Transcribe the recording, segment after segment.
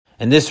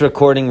In this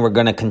recording, we're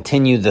going to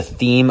continue the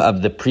theme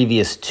of the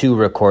previous two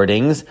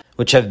recordings,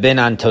 which have been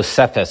on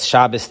Tosefes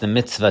Shabbos, the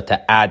mitzvah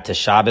to add to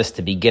Shabbos,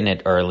 to begin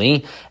it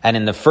early. And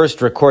in the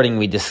first recording,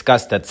 we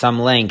discussed at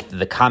some length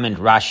the comment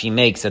Rashi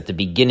makes at the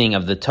beginning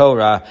of the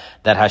Torah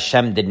that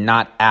Hashem did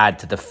not add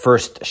to the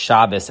first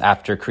Shabbos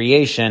after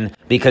creation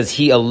because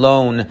He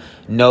alone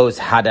knows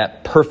how to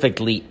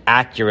perfectly,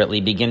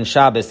 accurately begin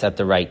Shabbos at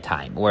the right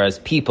time, whereas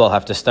people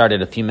have to start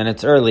it a few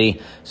minutes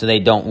early so they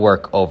don't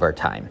work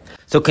overtime.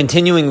 So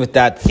continuing with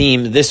that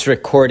theme, this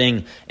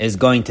recording is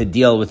going to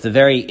deal with a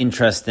very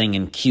interesting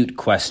and cute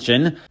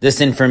question.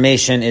 This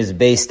information is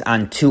based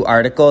on two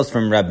articles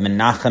from Reb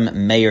Menachem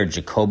Meir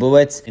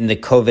Jacobowitz in the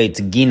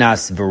Kovetz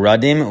Ginas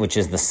V'Radim, which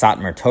is the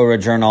Satmar Torah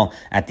journal,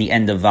 at the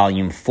end of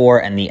volume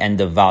 4 and the end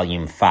of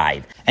volume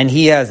 5. And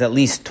he has at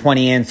least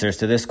 20 answers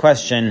to this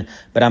question,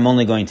 but I'm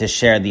only going to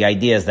share the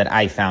ideas that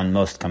I found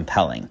most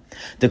compelling.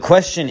 The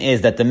question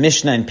is that the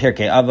Mishnah in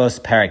Pirkei Avos,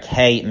 Parak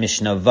Hey,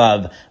 Mishnah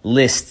Vav,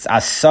 lists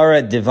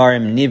Asara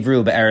Devarim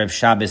Nivru Be'erev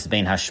Shabbos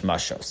Bein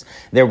Hashmashos.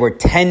 There were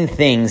 10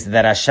 things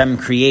that Hashem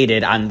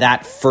created on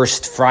that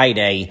first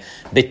Friday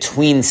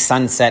between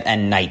sunset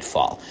and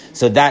nightfall.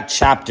 So that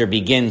chapter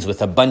begins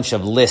with a bunch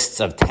of lists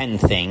of 10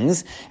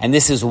 things, and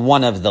this is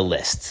one of the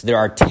lists. There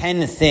are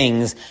 10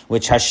 things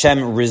which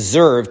Hashem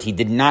reserved. He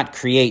did not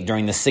create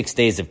during the 6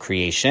 days of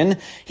creation.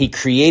 He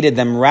created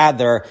them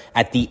rather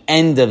at the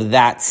end of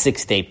that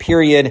 6-day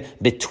period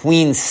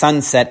between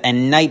sunset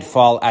and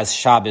nightfall as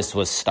Shabbos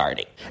was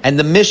starting. And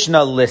the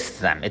Mishnah lists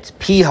them. It's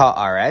Pi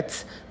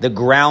Haaretz, the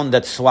ground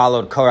that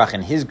swallowed Korach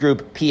and his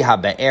group; Pi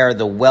HaBe'er,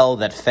 the well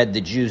that fed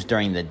the Jews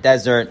during the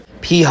desert;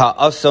 Pi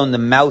HaOson, the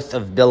mouth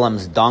of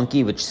Bilam's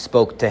donkey, which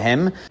spoke to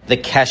him; the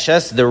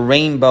Keshes, the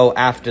rainbow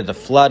after the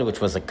flood, which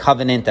was a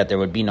covenant that there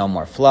would be no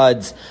more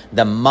floods;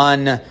 the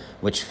Man,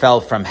 which fell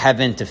from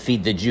heaven to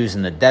feed the Jews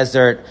in the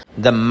desert;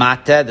 the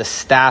Mate, the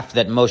staff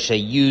that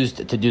Moshe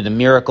used to do the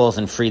miracles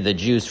and free the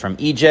Jews from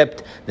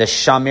Egypt; the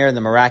Shamir,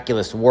 the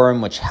miraculous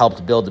worm which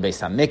helped build the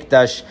Beis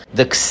HaMikdash;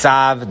 the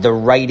Ksav, the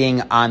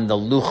writing on the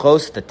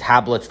Luchos, the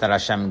tablets that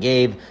Hashem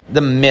gave; the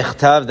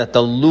Michtav, that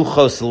the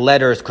Luchos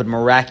letters could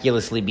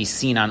miraculously be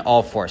seen on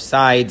all four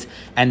sides;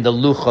 and the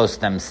Luchos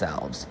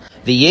themselves.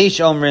 The Yesh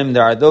Omrim,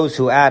 there are those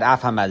who add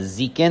Af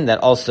HaMazikin, that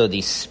also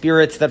the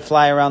spirits that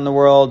fly around the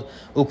world;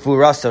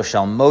 Ukvuraso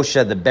Shel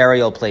Moshe, the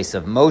burial place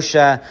of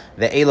Moshe;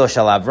 the Elo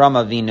Shel Avram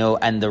Avinu,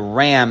 and the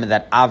ram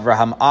that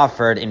Avraham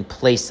offered in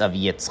place of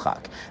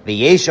Yitzchak. The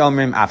Yesh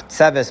Omrim Af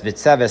Tzeves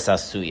V'Tzeves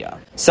Asuya.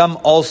 Some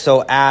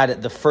also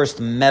add the first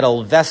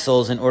metal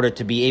vessels in order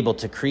to be able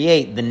to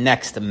create the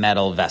next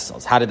metal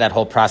vessels. How did that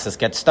whole process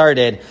get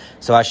started?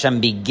 So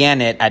Hashem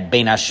began it at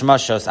Bein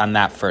Hashmashos on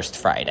that first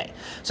Friday.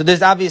 So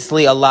there's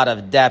obviously a lot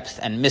of depth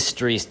and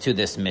mysteries to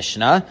this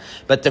Mishnah,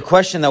 but the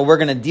question that we're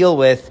going to deal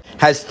with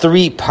has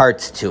 3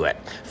 parts to it.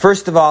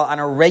 First of all, on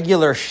a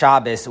regular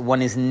Shabbos,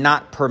 one is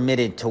not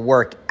permitted to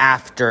work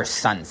after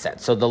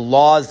sunset. So the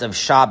laws of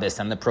Shabbos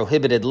and the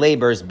prohibited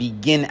labors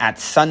begin at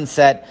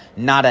sunset,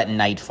 not at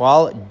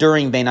nightfall.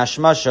 During Bein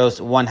Hashmashos,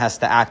 one has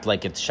to act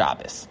like it's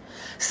Shabbos.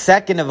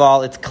 Second of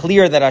all, it's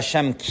clear that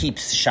Hashem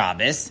keeps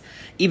Shabbos,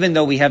 even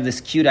though we have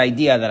this cute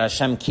idea that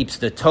Hashem keeps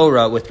the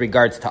Torah with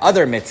regards to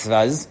other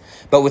mitzvahs,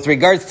 but with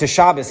regards to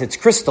Shabbos, it's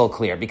crystal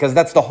clear, because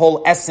that's the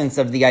whole essence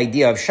of the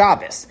idea of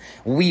Shabbos.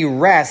 We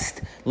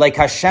rest like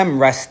Hashem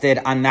rested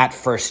on that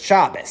first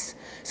Shabbos.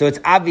 So it's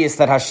obvious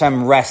that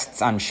Hashem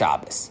rests on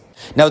Shabbos.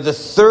 Now, the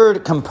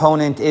third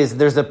component is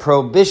there's a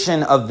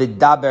prohibition of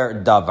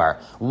vidaber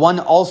davar. One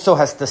also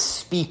has to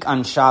speak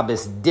on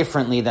Shabbos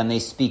differently than they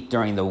speak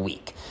during the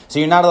week. So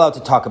you're not allowed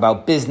to talk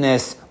about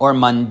business or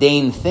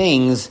mundane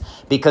things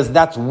because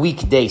that's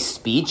weekday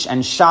speech,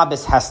 and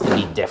Shabbos has to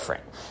be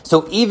different.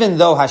 So even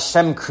though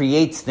Hashem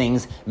creates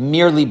things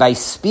merely by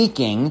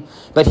speaking,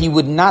 but He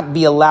would not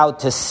be allowed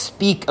to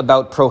speak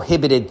about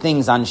prohibited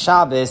things on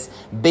Shabbos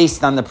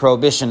based on the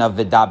prohibition of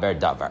vidaber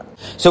davar.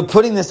 So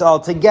putting this all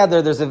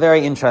together, there's a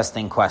very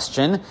interesting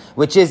question,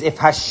 which is if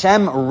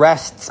Hashem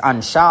rests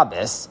on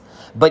Shabbos,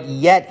 but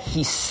yet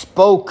He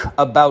spoke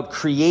about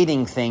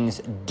creating things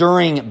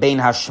during Bein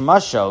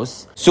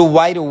Hashmashos, so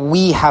why do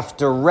we have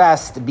to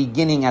rest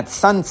beginning at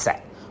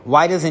sunset?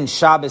 Why doesn't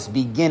Shabbos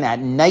begin at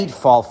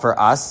nightfall for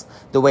us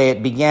the way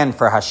it began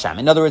for Hashem?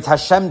 In other words,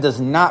 Hashem does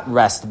not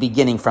rest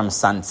beginning from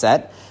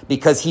sunset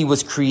because He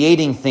was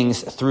creating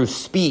things through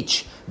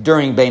speech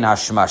during Bein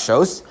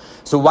Hashmashos.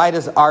 So why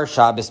does our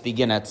Shabbos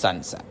begin at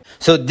sunset?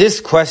 So this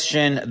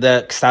question,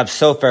 the Ksav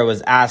Sofer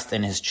was asked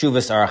in his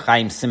Chuvas Orach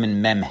Chaim Siman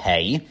Mem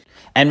Hey.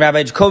 And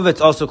Rabbi Jacobowitz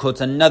also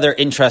quotes another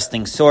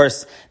interesting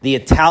source. The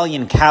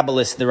Italian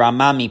Kabbalist, the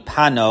Rama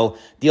Mipano,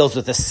 deals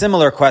with a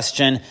similar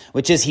question,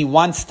 which is he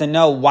wants to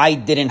know why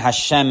didn't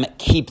Hashem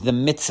keep the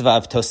mitzvah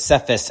of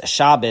Tosefes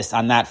Shabbos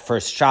on that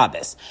first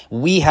Shabbos?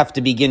 We have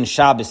to begin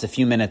Shabbos a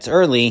few minutes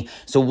early,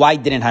 so why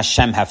didn't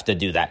Hashem have to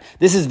do that?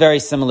 This is very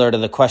similar to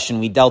the question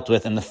we dealt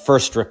with in the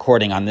first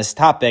recording on this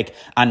topic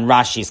on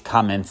Rashi's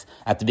comments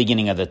at the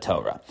beginning of the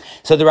Torah.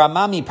 So the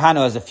Rama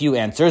Mipano has a few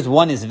answers.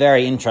 One is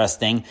very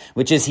interesting,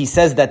 which is he says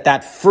says that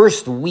that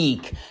first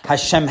week,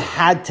 Hashem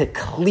had to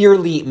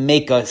clearly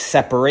make a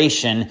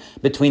separation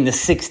between the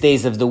 6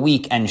 days of the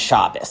week and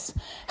Shabbos.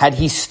 Had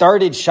he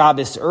started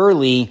Shabbos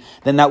early,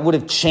 then that would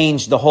have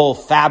changed the whole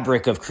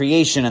fabric of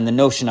creation and the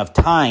notion of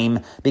time,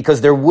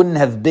 because there wouldn't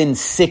have been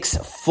 6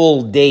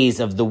 full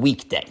days of the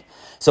weekday.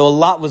 So a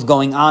lot was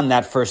going on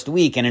that first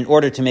week, and in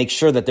order to make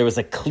sure that there was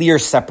a clear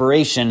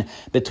separation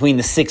between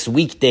the 6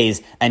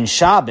 weekdays and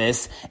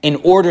Shabbos, in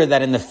order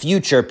that in the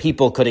future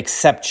people could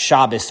accept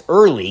Shabbos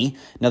early,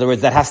 in other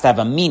words, that has to have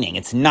a meaning.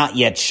 It's not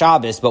yet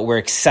Shabbos, but we're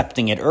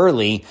accepting it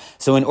early.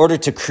 So in order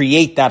to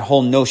create that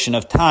whole notion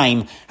of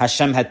time,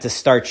 Hashem had to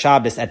start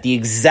Shabbos at the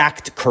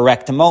exact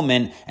correct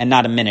moment and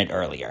not a minute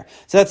earlier.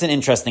 So that's an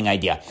interesting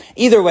idea.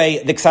 Either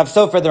way, the Ksav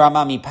Sofer, the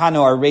Rama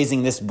Mipano are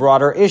raising this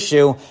broader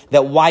issue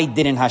that why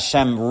didn't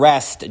Hashem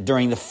rest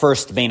during the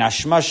first Bein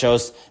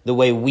Hashmashos the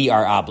way we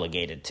are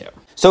obligated to?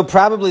 So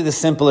probably the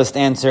simplest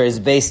answer is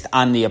based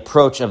on the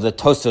approach of the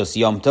Tosos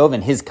Yom Tov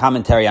and his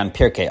commentary on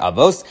Pirkei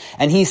Avos.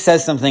 And he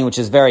says something which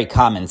is very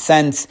common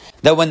sense,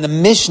 that when the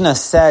Mishnah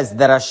says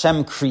that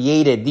Hashem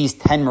created these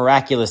 10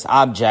 miraculous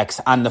objects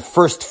on the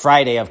first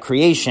Friday of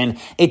creation,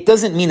 it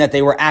doesn't mean that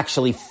they were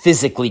actually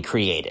physically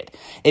created.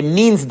 It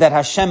means that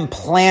Hashem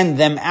planned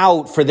them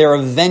out for their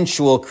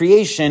eventual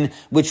creation,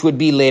 which would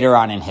be later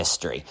on in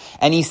history.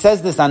 And he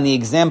says this on the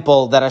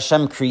example that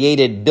Hashem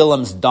created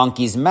Bilam's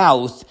donkey's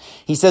mouth.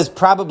 He says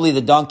probably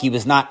the donkey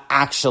was not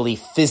actually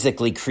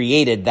physically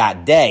created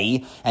that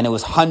day, and it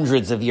was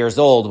hundreds of years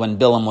old when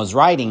Bilam was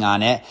riding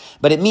on it,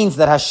 but it means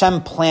that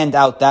Hashem planned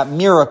out that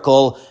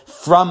miracle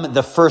from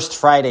the first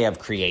Friday of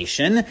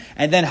creation,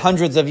 and then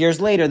hundreds of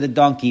years later, the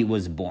donkey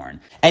was born.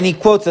 And he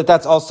quotes that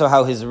that's also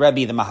how his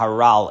Rebbe, the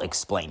Maharal,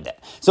 explained it.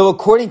 So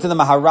according to the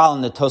Maharal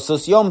and the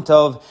Tosos Yom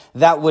Tov,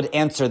 that would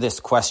answer this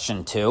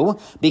question too,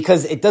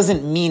 because it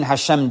doesn't mean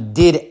Hashem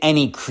did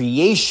any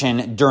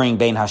creation during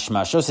Bein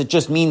Hashmashos. It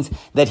just means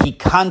that he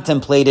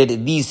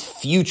contemplated these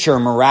future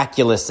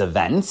miraculous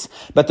events,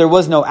 but there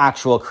was no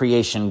actual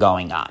creation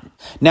going on.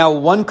 Now,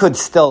 one could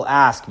still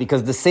ask,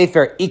 because the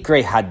Sefer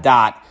Ikrei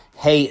Hadat,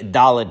 Hey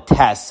Daled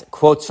Tes,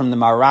 quotes from the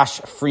Marash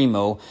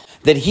Frimu,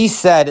 that he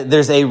said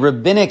there's a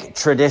rabbinic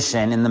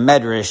tradition in the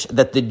Medrash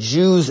that the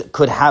Jews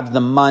could have the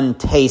mun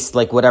taste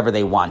like whatever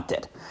they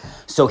wanted.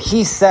 So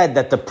he said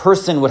that the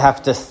person would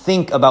have to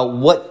think about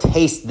what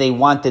taste they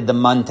wanted the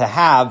mun to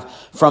have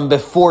from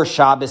before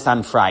Shabbos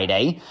on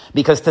Friday,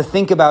 because to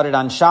think about it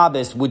on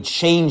Shabbos would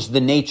change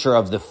the nature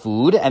of the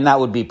food, and that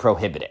would be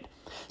prohibited.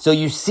 So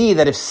you see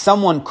that if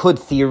someone could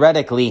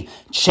theoretically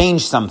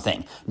change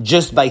something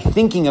just by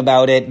thinking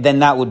about it, then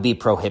that would be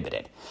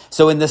prohibited.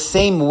 So in the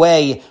same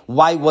way,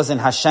 why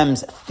wasn't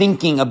Hashem's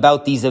thinking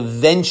about these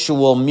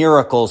eventual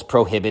miracles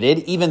prohibited,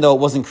 even though it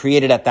wasn't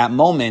created at that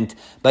moment,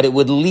 but it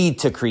would lead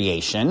to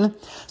creation?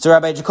 So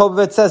Rabbi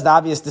Jacobovitz says the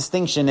obvious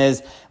distinction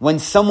is when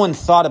someone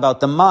thought about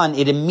the man,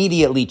 it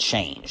immediately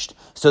changed.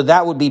 So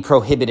that would be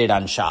prohibited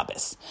on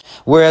Shabbos.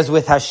 Whereas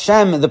with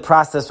Hashem, the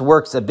process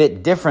works a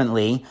bit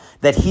differently,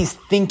 that he's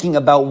thinking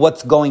about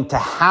what's going to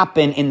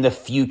happen in the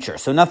future.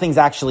 So nothing's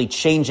actually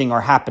changing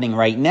or happening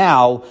right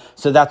now,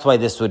 so that's why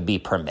this would be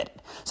permitted.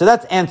 So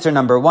that's answer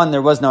number one.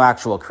 There was no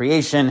actual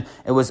creation.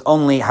 It was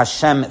only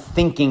Hashem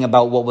thinking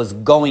about what was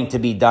going to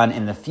be done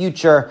in the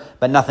future,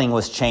 but nothing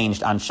was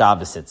changed on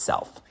Shabbos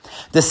itself.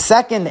 The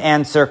second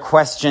answer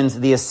questions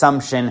the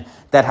assumption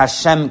that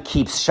Hashem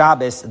keeps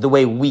Shabbos the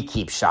way we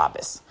keep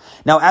Shabbos.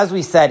 Now, as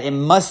we said, it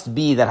must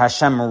be that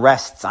Hashem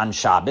rests on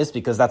Shabbos,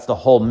 because that's the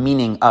whole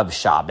meaning of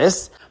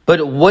Shabbos.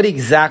 But what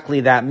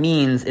exactly that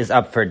means is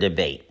up for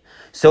debate.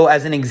 So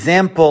as an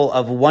example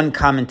of one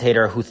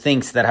commentator who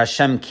thinks that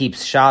Hashem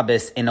keeps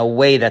Shabbos in a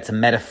way that's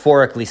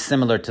metaphorically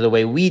similar to the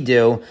way we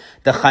do,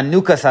 the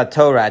Chanukas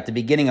HaTorah at the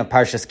beginning of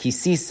Parshas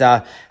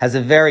Kisisa has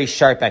a very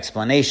sharp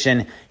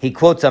explanation. He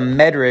quotes a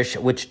medrash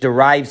which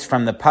derives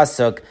from the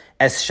pasuk,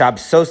 Es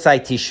Shabsosai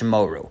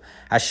Tishmoru.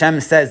 Hashem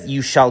says,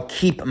 you shall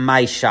keep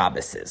my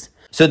Shabboses.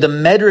 So the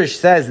medrash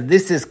says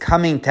this is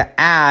coming to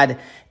add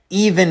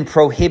even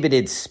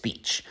prohibited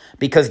speech.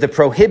 Because the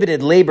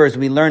prohibited labors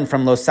we learn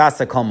from Lo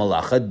Sasa Kol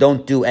Malacha,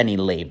 don't do any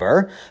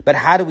labor. But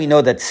how do we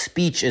know that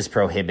speech is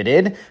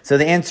prohibited? So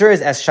the answer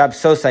is, Es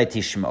Shabsosai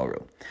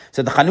Tishmoru.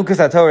 So the Chanukas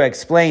HaTorah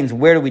explains,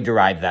 where do we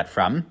derive that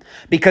from?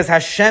 Because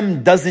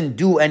Hashem doesn't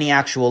do any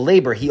actual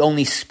labor, he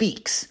only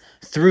speaks.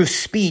 Through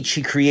speech,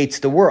 he creates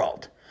the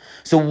world.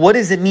 So what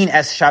does it mean,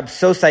 Es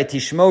Shabsosai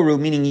Tishmoru,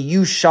 meaning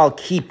you shall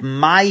keep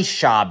my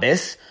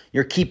Shabbos?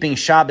 You're keeping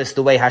Shabbos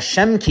the way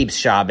Hashem keeps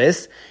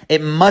Shabbos.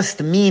 It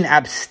must mean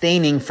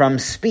abstaining from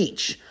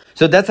speech.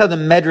 So that's how the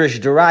Medrash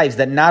derives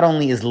that not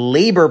only is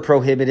labor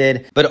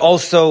prohibited, but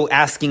also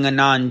asking a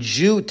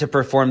non-Jew to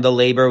perform the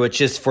labor,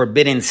 which is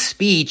forbidden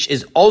speech,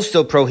 is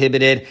also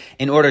prohibited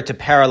in order to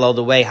parallel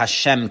the way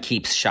Hashem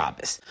keeps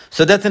Shabbos.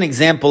 So that's an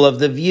example of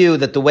the view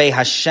that the way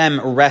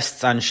Hashem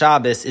rests on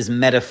Shabbos is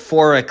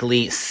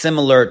metaphorically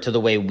similar to the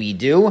way we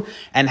do,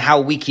 and how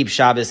we keep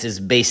Shabbos is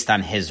based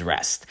on his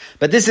rest.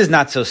 But this is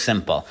not so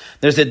simple.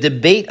 There's a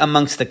debate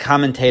amongst the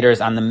commentators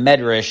on the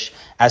Medrash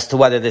as to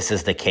whether this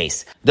is the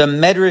case. The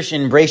Medrash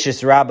in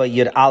Bereishis Rabbah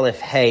Yud Aleph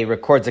Hey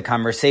records a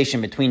conversation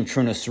between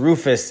Trunus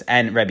Rufus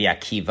and Rabbi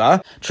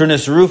Akiva.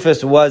 Trunus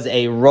Rufus was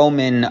a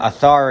Roman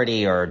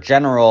authority or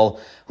general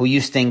who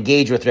used to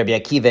engage with Rabbi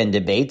Akiva in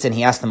debates, and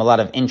he asked him a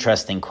lot of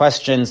interesting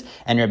questions,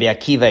 and Rabbi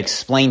Akiva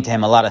explained to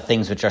him a lot of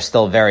things which are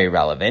still very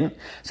relevant.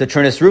 So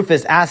Trunus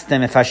Rufus asked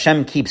him, if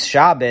Hashem keeps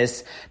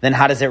Shabbos, then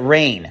how does it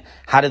rain?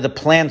 How do the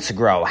plants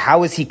grow?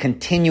 How is he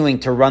continuing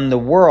to run the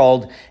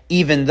world,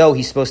 even though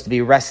he's supposed to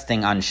be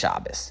resting on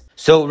Shabbos?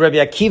 So Rabbi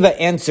Akiva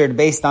answered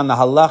based on the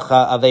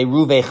halacha of a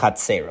Ruvei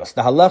Chatzeros.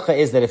 The halacha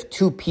is that if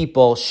two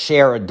people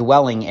share a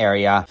dwelling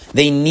area,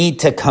 they need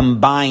to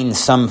combine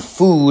some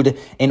food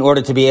in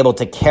order to be able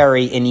to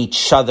carry in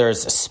each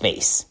other's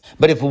space.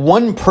 But if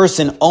one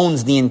person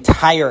owns the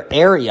entire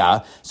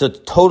area, so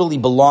it totally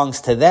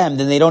belongs to them,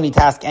 then they don't need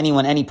to ask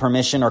anyone any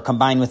permission or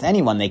combine with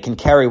anyone. They can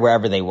carry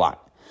wherever they want.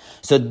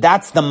 So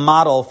that's the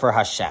model for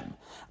Hashem.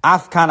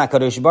 So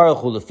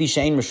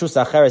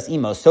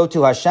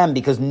too Hashem,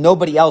 because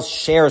nobody else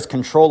shares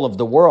control of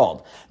the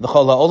world.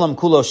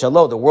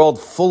 The world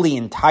fully,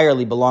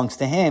 entirely belongs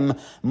to him.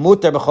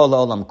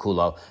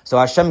 So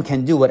Hashem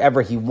can do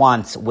whatever he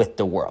wants with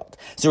the world.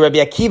 So Rabbi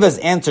Akiva's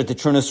answer to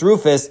Trunus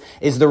Rufus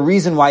is the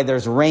reason why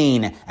there's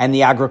rain and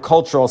the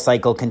agricultural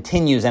cycle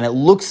continues and it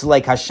looks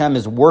like Hashem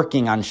is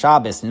working on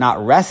Shabbos, not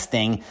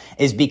resting,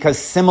 is because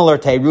similar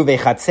to Ruvei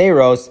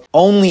Chatzeros,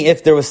 only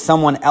if there was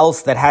someone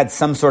else that had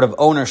some sort of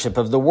ownership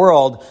of the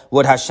world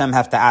would Hashem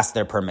have to ask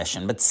their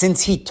permission. But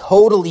since he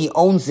totally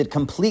owns it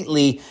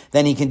completely,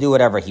 then he can do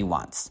whatever he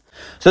wants.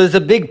 So there's a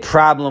big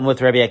problem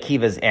with Rabbi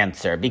Akiva's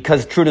answer,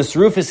 because Trunus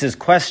Rufus's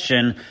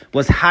question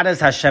was, how does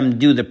Hashem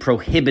do the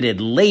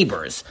prohibited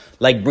labors,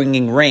 like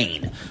bringing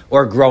rain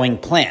or growing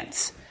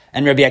plants?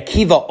 And Rabbi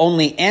Akiva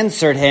only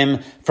answered him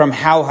from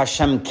how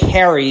Hashem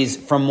carries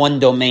from one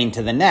domain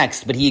to the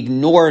next, but he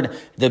ignored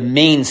the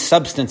main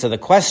substance of the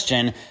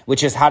question,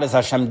 which is how does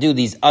Hashem do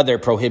these other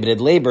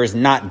prohibited labors,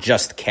 not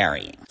just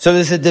carrying. So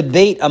there's a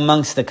debate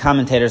amongst the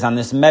commentators on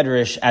this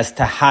medrash as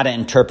to how to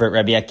interpret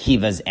Rabbi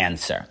Akiva's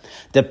answer.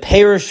 The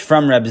Perush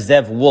from Reb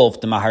Zev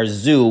Wolf, the Mahar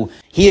Zu,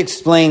 he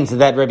explains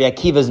that Rabbi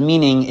Akiva's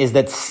meaning is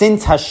that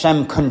since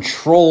Hashem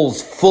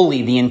controls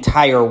fully the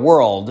entire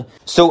world,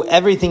 so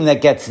everything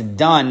that gets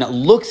done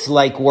looks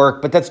like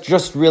work, but that's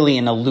just really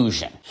an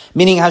illusion.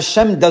 Meaning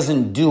Hashem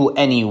doesn't do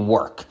any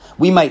work.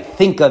 We might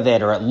think of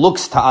it, or it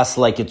looks to us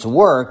like it's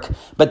work,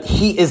 but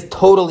he is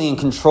totally in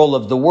control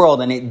of the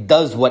world and it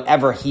does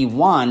whatever he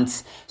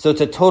wants, so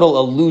it's a total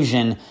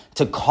illusion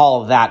to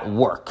call that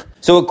work.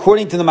 So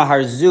according to the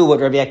Mahar Zu,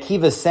 what Rabbi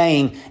Akiva is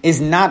saying is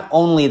not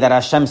only that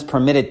Hashem's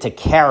permitted to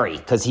carry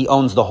because he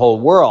owns the whole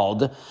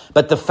world,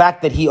 but the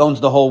fact that he owns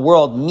the whole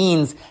world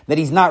means that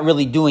he's not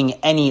really doing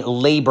any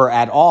labor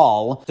at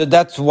all. So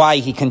that's why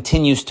he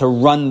continues to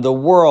run the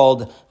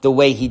world the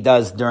way he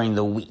does during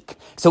the week.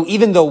 So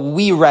even though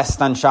we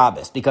rest on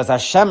Shabbos because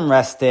Hashem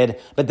rested,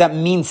 but that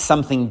means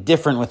something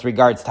different with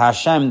regards to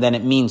Hashem than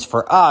it means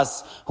for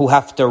us who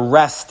have to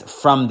rest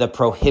from the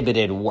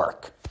prohibited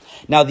work.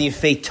 Now, the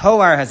Yefei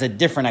Toar has a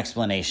different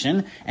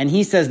explanation, and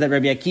he says that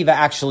Rabbi Akiva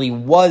actually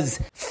was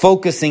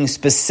focusing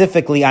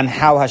specifically on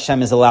how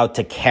Hashem is allowed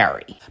to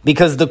carry.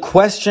 Because the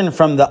question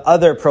from the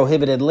other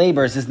prohibited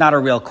labors is not a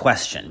real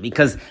question.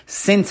 Because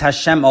since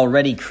Hashem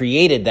already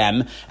created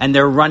them, and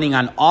they're running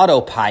on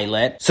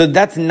autopilot, so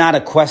that's not a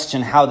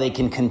question how they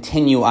can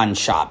continue on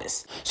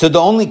Shabbos. So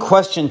the only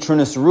question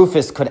Trunus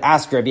Rufus could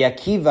ask Rabbi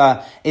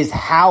Akiva is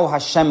how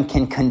Hashem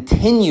can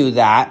continue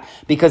that,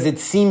 because it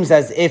seems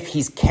as if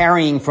he's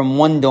carrying from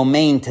one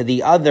domain to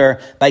the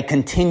other by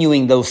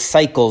continuing those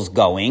cycles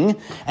going.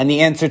 And the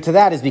answer to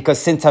that is because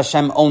since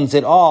Hashem owns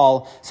it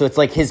all, so it's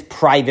like his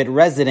private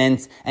residence,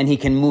 and he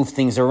can move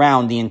things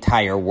around the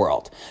entire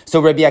world. So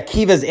Rabbi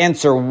Akiva's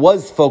answer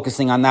was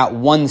focusing on that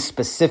one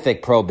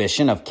specific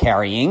prohibition of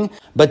carrying,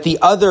 but the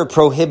other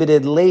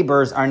prohibited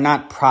labors are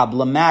not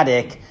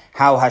problematic,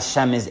 how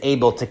Hashem is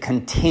able to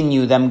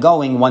continue them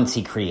going once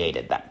he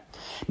created them.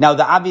 Now,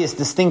 the obvious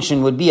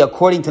distinction would be,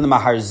 according to the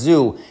Mahar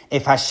Zu,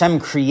 if Hashem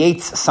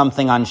creates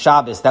something on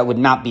Shabbos, that would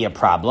not be a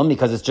problem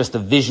because it's just a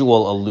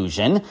visual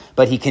illusion,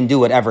 but he can do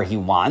whatever he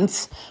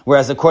wants.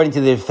 Whereas according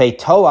to the Yefei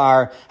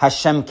Toar,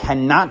 Hashem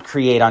cannot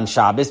create on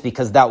Shabbos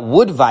because that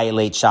would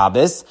violate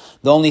Shabbos.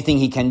 The only thing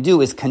he can do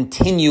is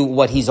continue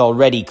what he's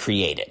already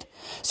created.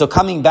 So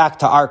coming back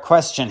to our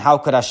question, how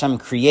could Hashem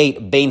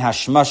create Bein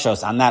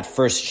Hashmashos on that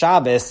first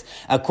Shabbos?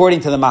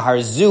 According to the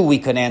Mahar Zu, we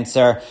could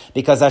answer,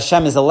 because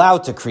Hashem is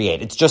allowed to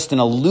create. It's just an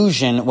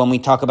illusion when we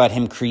talk about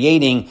him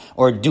creating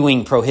or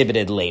doing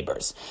prohibited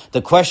labors.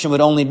 The question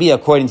would only be,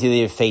 according to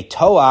the Yefei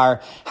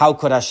Toar, how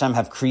could Hashem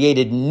have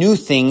created new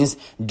things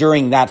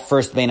during that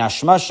first Bein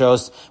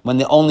Hashmashos when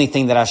the only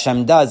thing that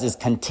Hashem does is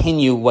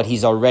continue what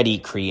he's already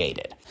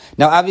created?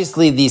 Now,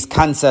 obviously, these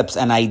concepts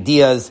and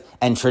ideas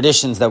and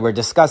traditions that we're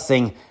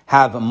discussing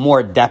have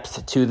more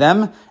depth to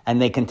them, and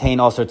they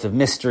contain all sorts of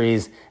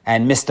mysteries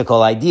and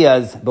mystical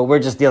ideas, but we're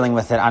just dealing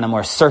with it on a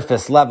more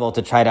surface level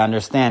to try to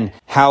understand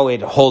how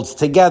it holds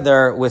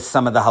together with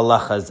some of the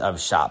halachas of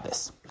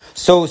Shabbos.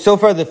 So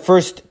far the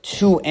first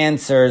two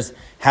answers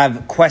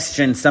have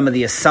questioned some of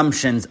the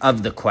assumptions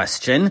of the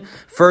question.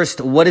 First,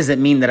 what does it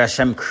mean that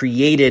Hashem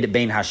created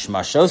Bein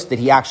Hashmashos? Did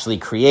he actually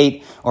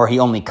create, or he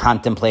only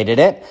contemplated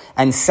it?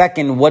 And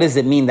second, what does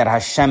it mean that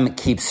Hashem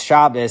keeps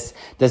Shabbos?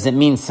 Does it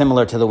mean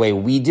similar to the way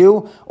we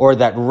do, or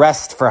that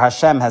rest for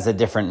Hashem has a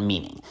different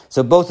meaning?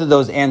 So both of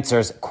those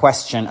answers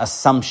question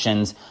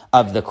assumptions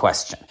of the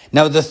question.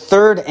 Now the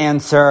third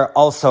answer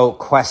also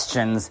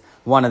questions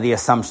one of the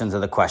assumptions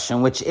of the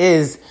question, which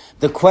is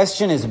the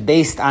question is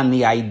based on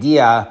the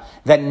idea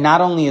that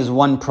not only is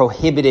one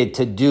prohibited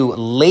to do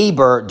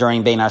labor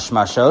during Bein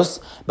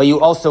Hashmashos, but you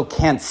also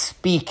can't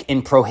speak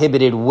in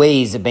prohibited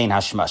ways Bein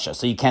Hashmashos.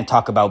 So you can't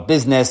talk about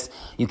business,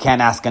 you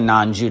can't ask a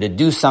non-Jew to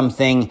do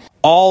something.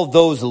 All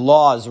those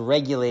laws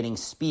regulating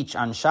speech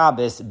on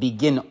Shabbos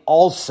begin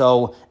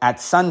also at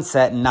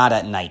sunset, not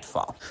at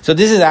nightfall. So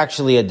this is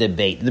actually a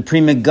debate. The Pri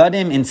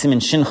Megadim in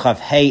Siman Shin Chav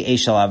Hey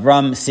Eshel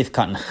Avram Sif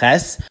Katan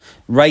Ches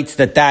writes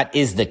that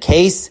is the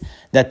case,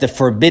 that the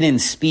forbidden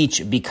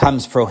speech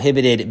becomes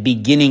prohibited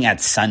beginning at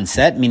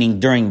sunset, meaning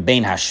during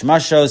Bein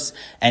Hashmashos,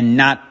 and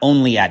not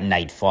only at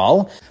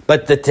nightfall.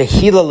 But the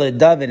Tehillah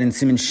LeDavid in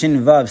Siman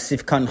Shin Vav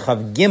Sif Katan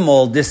Chav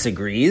Gimel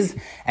disagrees,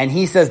 and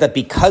he says that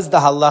because the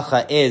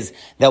halacha is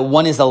that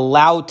one is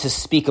allowed to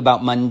speak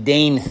about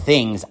mundane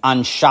things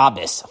on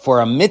Shabbos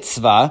for a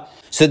mitzvah,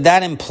 so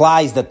that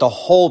implies that the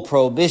whole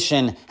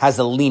prohibition has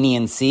a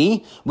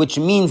leniency, which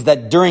means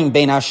that during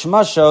Bein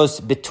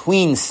Hashmashos,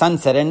 between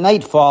sunset and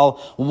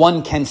nightfall,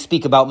 one can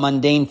speak about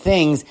mundane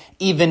things,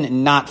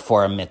 even not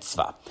for a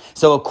mitzvah.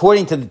 So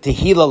according to the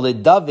Tehillah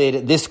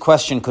LeDavid, this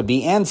question could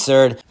be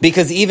answered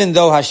because even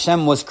though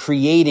Hashem was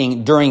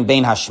creating during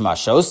Bein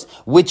Hashmashos,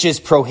 which is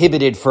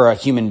prohibited for a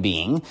human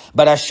being,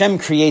 but Hashem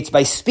creates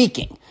by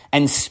speaking.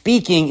 And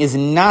speaking is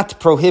not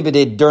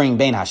prohibited during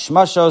Bein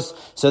Hashmashos,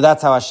 so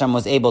that's how Hashem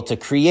was able to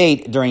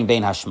create during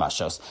Bein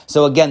Hashmashos.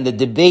 So again, the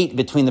debate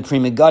between the Pri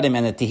Megadim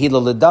and the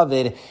Tehillah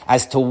LeDavid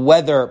as to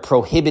whether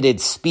prohibited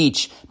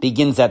speech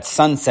begins at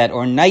sunset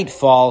or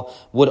nightfall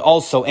would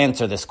also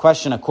answer this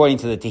question. According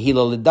to the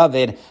Tehillah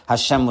LeDavid,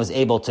 Hashem was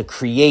able to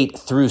create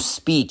through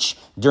speech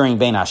during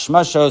Bein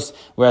Hashmashos,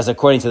 whereas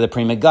according to the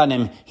Pri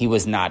Megadim, he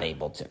was not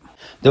able to.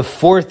 The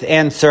fourth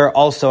answer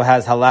also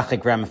has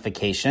halachic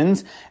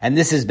ramifications, and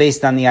this is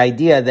based on the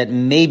idea that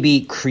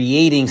maybe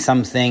creating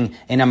something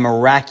in a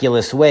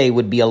miraculous way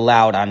would be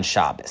allowed on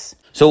Shabbos.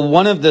 So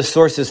one of the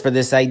sources for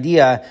this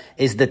idea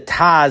is the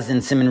Taz in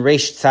Siman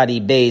Reish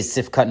Tzadi Beis,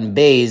 Sif Katan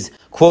Beis,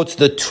 quotes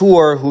the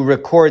Tur who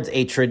records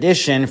a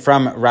tradition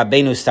from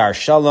Rabbeinu Sar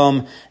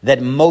Shalom that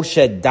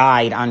Moshe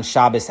died on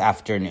Shabbos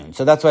afternoon.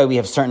 So that's why we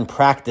have certain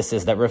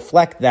practices that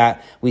reflect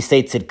that. We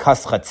say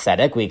Tzidkas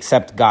Chatzedek, we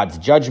accept God's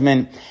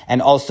judgment,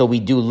 and also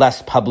we do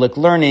less public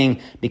learning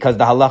because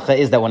the halacha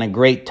is that when a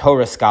great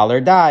Torah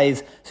scholar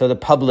dies, so the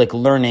public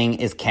learning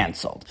is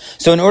canceled.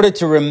 So in order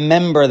to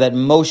remember that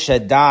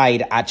Moshe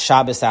died at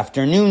Shabbos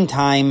afternoon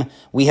time,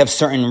 we have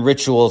certain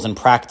rituals and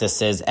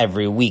practices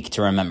every week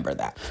to remember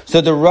that.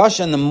 So the Rosh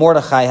and the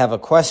Mordechai have a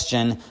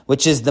question,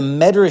 which is the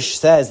Medrash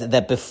says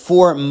that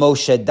before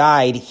Moshe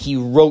died, he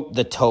wrote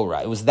the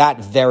Torah. It was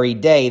that very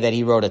day that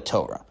he wrote a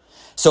Torah.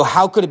 So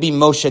how could it be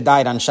Moshe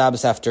died on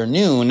Shabbos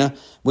afternoon,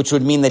 which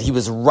would mean that he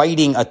was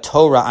writing a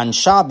Torah on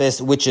Shabbos,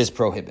 which is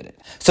prohibited?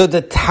 So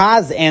the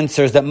Taz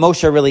answers that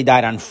Moshe really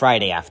died on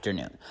Friday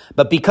afternoon.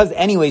 But because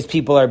anyways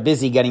people are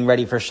busy getting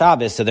ready for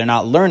Shabbos, so they're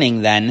not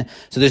learning then,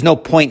 so there's no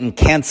point in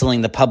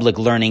canceling the public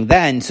learning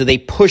then, so they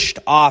pushed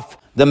off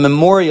the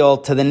memorial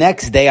to the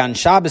next day on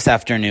Shabbos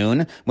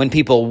afternoon when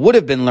people would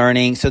have been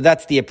learning, so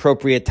that's the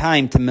appropriate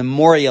time to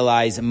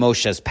memorialize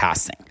Moshe's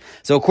passing.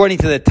 So according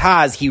to the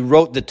Taz, he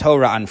wrote the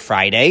Torah on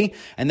Friday,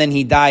 and then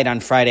he died on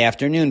Friday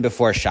afternoon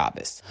before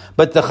Shabbos.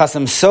 But the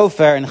Chasam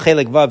Sofer in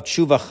Chelik Vav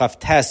Tshuva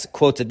Chavtes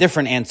quotes a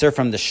different answer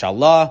from the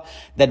Shalah,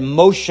 that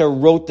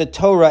Moshe wrote the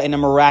Torah in a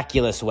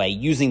miraculous way,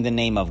 using the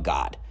name of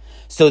God.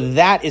 So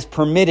that is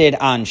permitted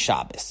on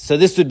Shabbos. So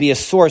this would be a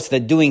source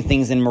that doing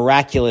things in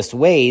miraculous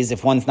ways,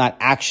 if one's not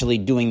actually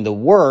doing the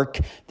work,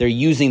 they're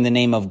using the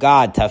name of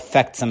God to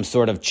affect some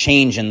sort of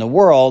change in the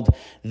world,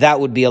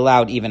 that would be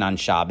allowed even on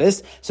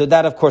Shabbos. So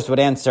that, of course, would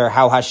answer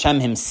how Hashem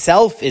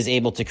himself is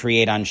able to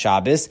create on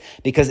Shabbos,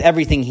 because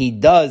everything he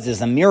does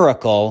is a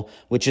miracle,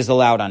 which is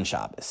allowed on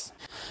Shabbos.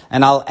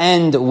 And I'll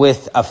end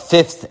with a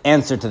fifth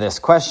answer to this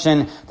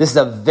question. This is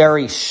a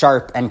very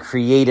sharp and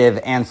creative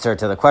answer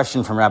to the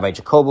question from Rabbi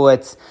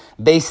Jacobowitz,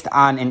 based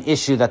on an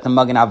issue that the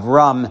Magen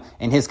Avram,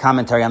 in his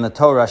commentary on the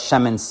Torah,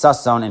 Shemin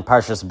Sasson in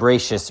Parshas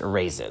Bereishis,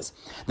 raises.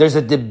 There's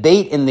a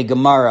debate in the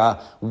Gemara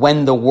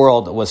when the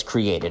world was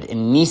created,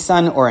 in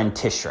Nisan or in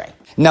Tishrei.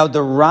 Now,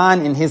 the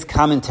Ran, in his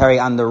commentary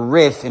on the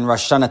Rif in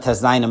Rosh Hashanah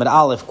Tezayin Amud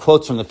Aleph,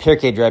 quotes from the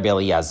Pirkei Rabbi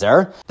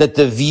Eliezer that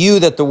the view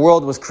that the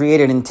world was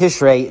created in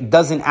Tishrei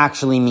doesn't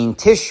actually mean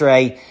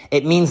Tishrei.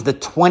 It means the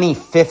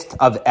 25th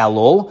of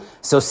Elul,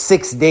 so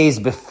 6 days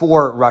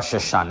before Rosh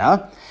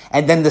Hashanah.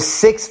 And then the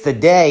sixth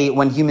day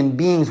when human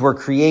beings were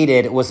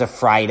created was a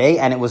Friday,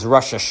 and it was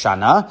Rosh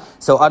Hashanah.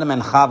 So Adam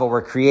and Chava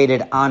were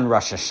created on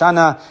Rosh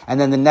Hashanah, and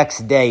then the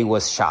next day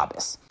was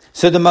Shabbos.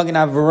 So the Magen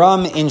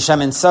Avraham in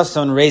Shemen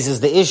Sasson raises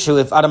the issue,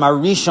 if Adam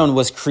HaRishon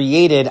was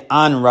created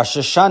on Rosh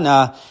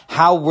Hashanah,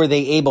 how were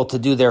they able to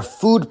do their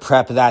food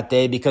prep that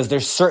day? Because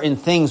there's certain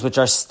things which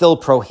are still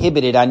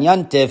prohibited on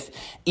Yantif,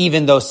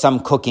 even though some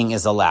cooking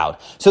is allowed.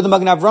 So the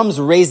Magen Avraham's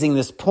raising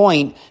this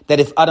point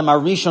that if Adam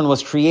HaRishon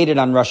was created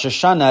on Rosh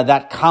Hashanah,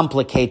 that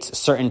complicates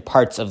certain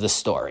parts of the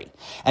story.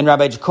 And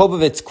Rabbi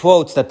Jacobovitz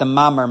quotes that the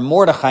Mamar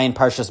Mordechai in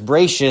Parshas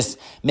Bereishis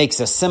makes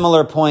a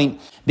similar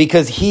point,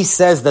 because he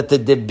says that the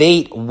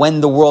debate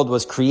when the world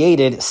was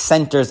created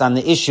centers on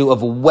the issue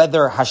of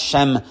whether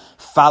Hashem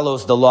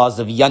follows the laws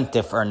of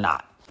Yantif or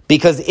not.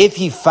 Because if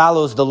he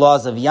follows the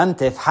laws of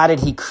Yantif, how did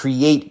he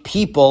create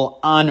people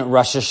on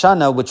Rosh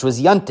Hashanah, which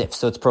was Yantif?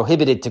 So it's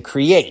prohibited to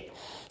create.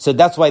 So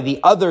that's why the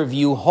other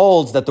view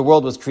holds that the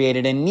world was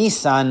created in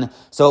Nisan,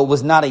 so it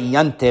was not a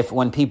Yantif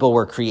when people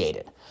were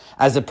created.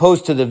 As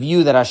opposed to the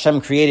view that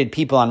Hashem created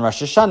people on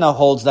Rosh Hashanah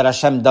holds that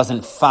Hashem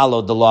doesn't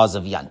follow the laws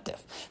of Yantif.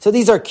 So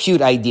these are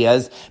cute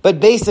ideas, but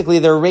basically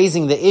they're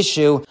raising the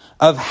issue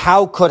of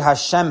how could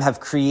Hashem have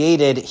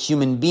created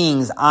human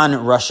beings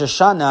on Rosh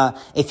Hashanah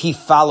if he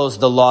follows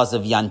the laws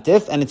of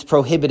Yantif and it's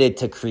prohibited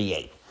to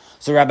create.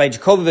 So Rabbi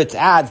Jacobovitz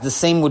adds the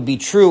same would be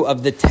true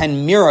of the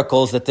 10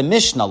 miracles that the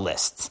Mishnah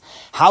lists.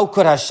 How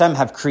could Hashem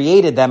have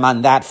created them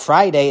on that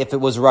Friday if it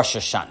was Rosh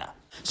Hashanah?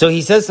 So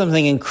he says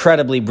something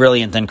incredibly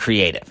brilliant and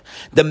creative.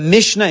 The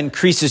Mishnah in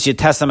Krisus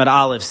Yotesam at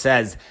Aleph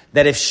says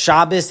that if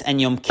Shabbos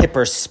and Yom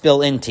Kippur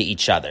spill into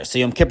each other, so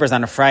Yom Kippur is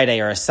on a Friday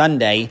or a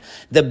Sunday,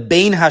 the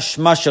Bein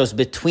Hashmashos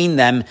between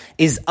them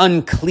is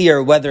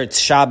unclear whether it's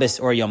Shabbos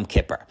or Yom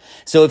Kippur.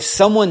 So if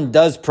someone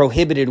does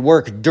prohibited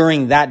work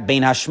during that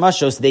Bein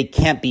Hashmashos, they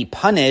can't be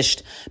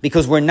punished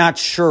because we're not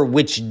sure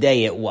which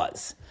day it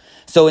was.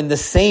 So in the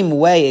same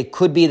way, it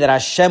could be that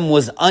Hashem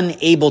was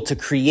unable to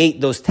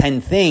create those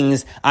 10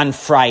 things on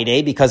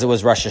Friday because it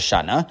was Rosh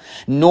Hashanah,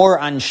 nor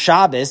on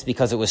Shabbos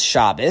because it was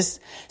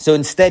Shabbos. So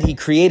instead, he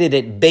created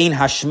it Bein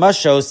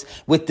Hashmashos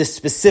with the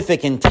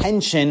specific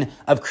intention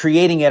of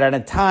creating it at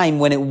a time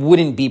when it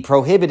wouldn't be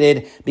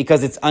prohibited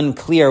because it's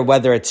unclear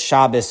whether it's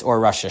Shabbos or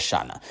Rosh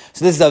Hashanah.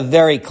 So this is a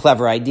very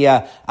clever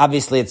idea.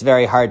 Obviously, it's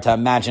very hard to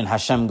imagine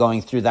Hashem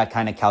going through that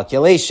kind of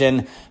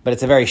calculation, but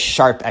it's a very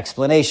sharp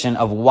explanation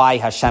of why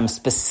Hashem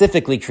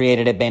specifically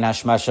created it Bein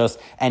Hashmashos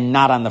and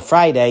not on the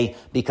Friday,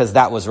 because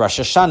that was Rosh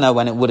Hashanah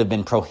when it would have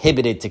been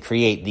prohibited to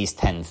create these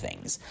 10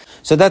 things.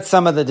 So that's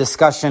some of the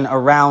discussion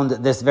around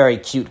this very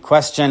cute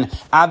question.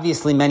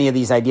 Obviously, many of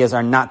these ideas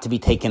are not to be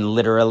taken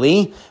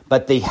literally,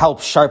 but they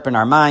help sharpen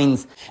our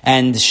minds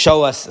and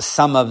show us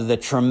some of the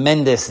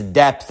tremendous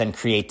depth and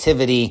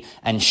creativity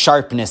and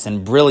sharpness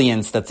and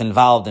brilliance that's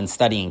involved in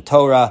studying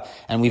Torah.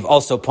 And we've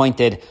also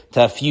pointed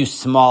to a few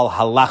small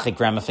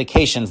halachic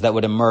ramifications that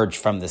would emerge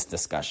from this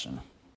discussion.